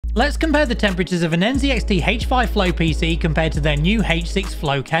Let's compare the temperatures of an NZXT H5 Flow PC compared to their new H6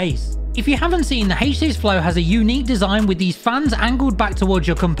 Flow case. If you haven't seen, the H6 Flow has a unique design with these fans angled back towards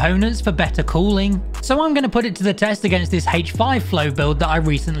your components for better cooling. So I'm going to put it to the test against this H5 Flow build that I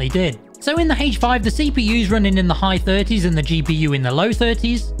recently did. So in the H5, the CPU is running in the high 30s and the GPU in the low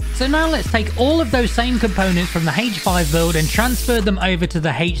 30s. So now let's take all of those same components from the H5 build and transfer them over to the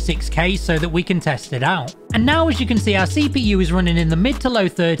H6 case so that we can test it out. And now as you can see, our CPU is running in the mid to low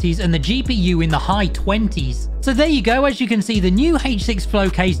 30s and the GPU in the high 20s. So there you go, as you can see, the new H6 Flow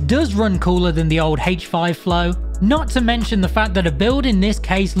case does run cooler than the old H5 Flow. Not to mention the fact that a build in this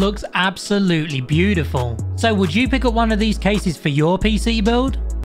case looks absolutely beautiful. So would you pick up one of these cases for your PC build?